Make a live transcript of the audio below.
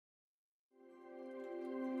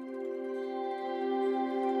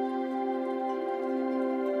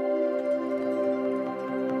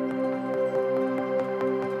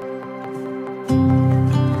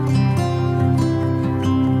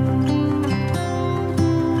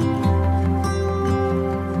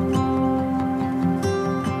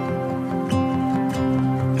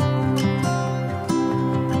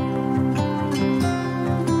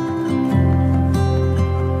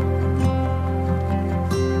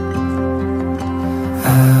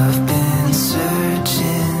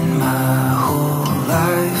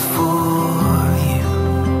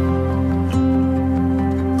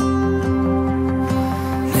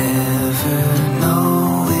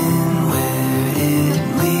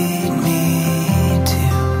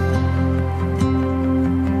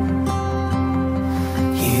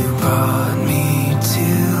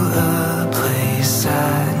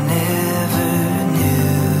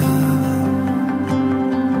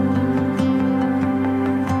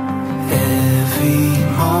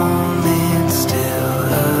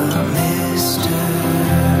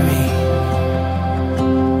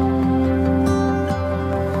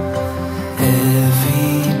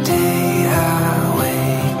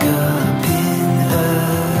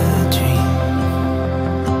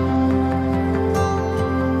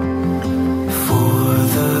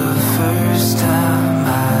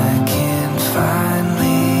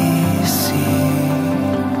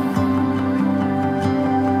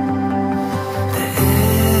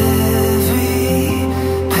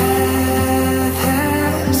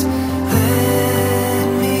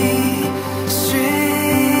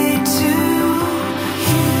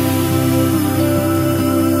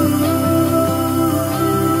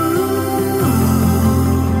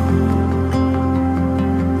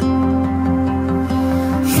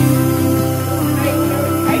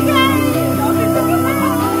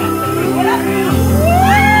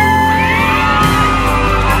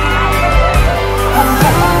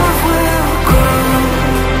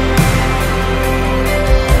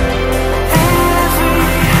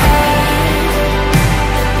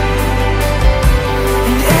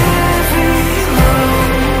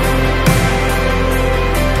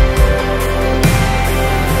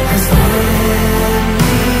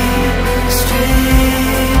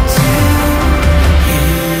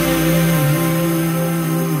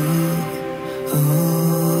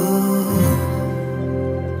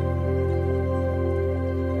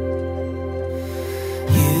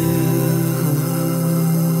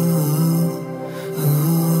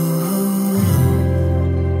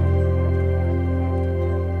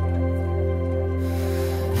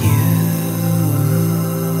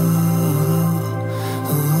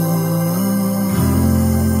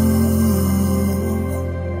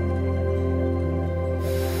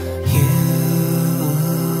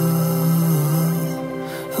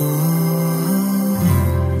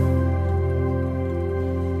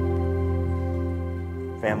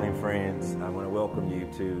family and friends, I want to welcome you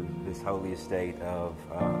to this holy estate of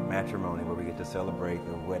matrimony where we get to celebrate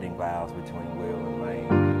the wedding vows between Will and Lane.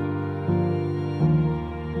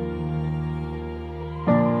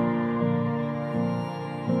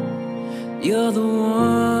 You're the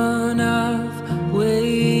one I've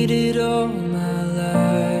waited all my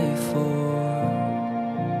life for.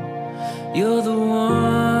 You're the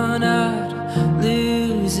one I'd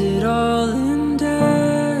lose it all and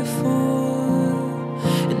die for.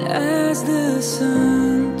 And as the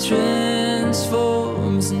sun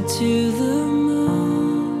transforms into the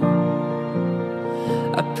moon,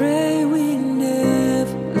 I pray we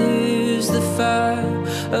never lose the fire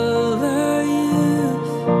of our youth.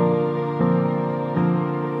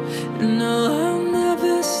 No, I'll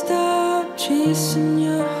never stop chasing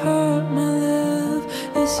your heart, my love.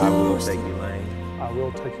 I will take you, Lane. I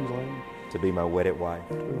will take you, Lane. To be my wedded wife.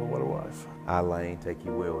 To be my wedded wife. I, Lane, take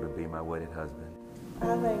you, Will, to be my wedded husband.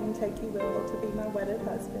 I, Lane, take you, Will, to be my wedded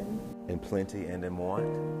husband. In plenty and in want.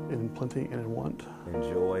 In plenty and in want. In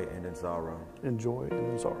joy and in sorrow. In joy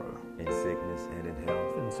and in sorrow. In sickness and in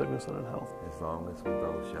health. In sickness and in health. As long as we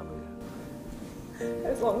both shall live.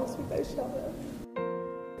 As long as we both shall live.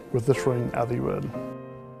 With this ring, I thee wed.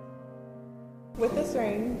 With this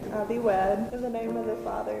ring, I thee wed. In the name of the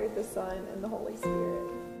Father, the Son, and the Holy Spirit.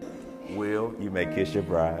 Will, you may kiss your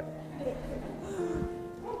bride.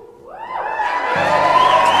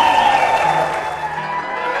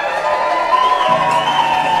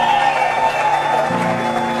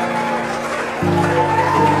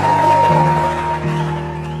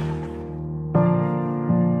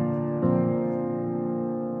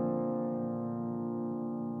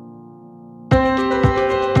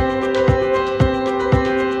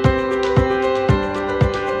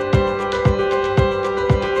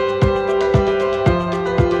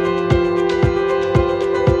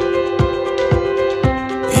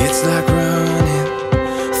 It's like running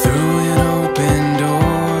through an open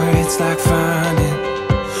door. It's like finding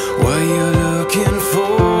what you're looking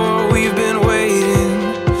for. We've been waiting,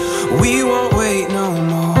 we won't wait no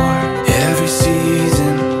more. Every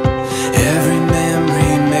season, every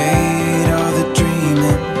memory made, all the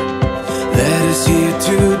dreaming led us here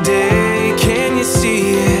today. Can you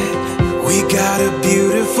see it? We got a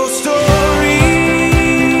beautiful story.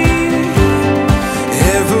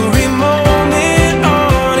 Every moment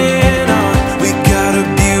on and on, we got a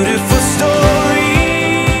beautiful story.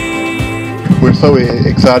 We're so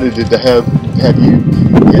excited to have you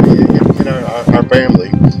in our family,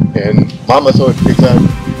 and Mama's so excited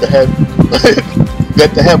to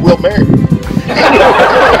have Will married.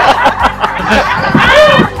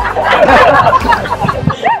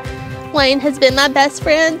 Lane has been my best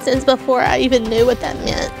friend since before I even knew what that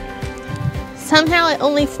meant. Somehow at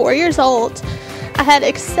only 4 years old, I had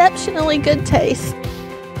exceptionally good taste.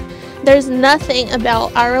 There's nothing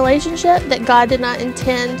about our relationship that God did not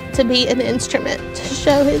intend to be an instrument to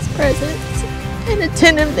show His presence and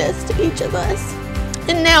attentiveness to each of us.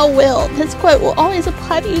 And now, Will, this quote will always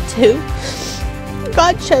apply to you too.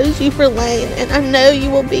 God chose you for Lane, and I know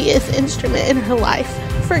you will be His instrument in her life,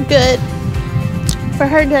 for good, for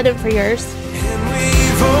her good and for yours. And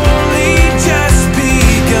we've only just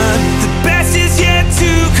begun. The best is yet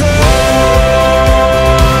to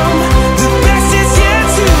come. The best is yet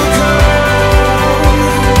to come.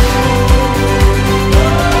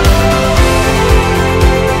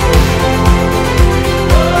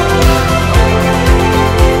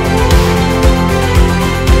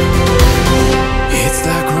 It's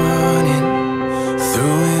like running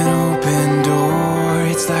through an open door.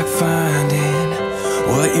 It's like finding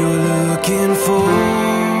what you're looking for.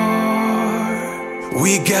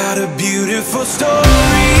 We got a beautiful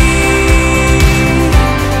story.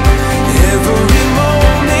 Every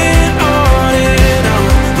moment on and on,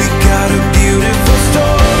 we got a beautiful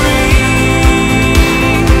story.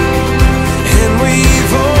 And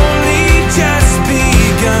we've only just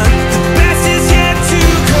begun. The best is yet to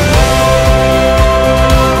come.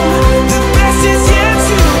 The best is yet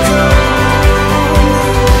to come.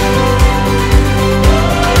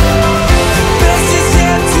 The best is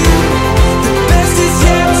yet to come.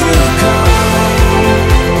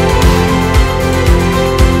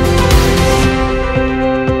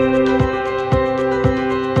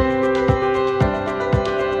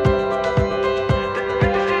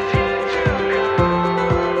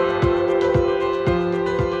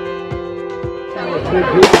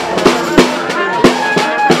 Good.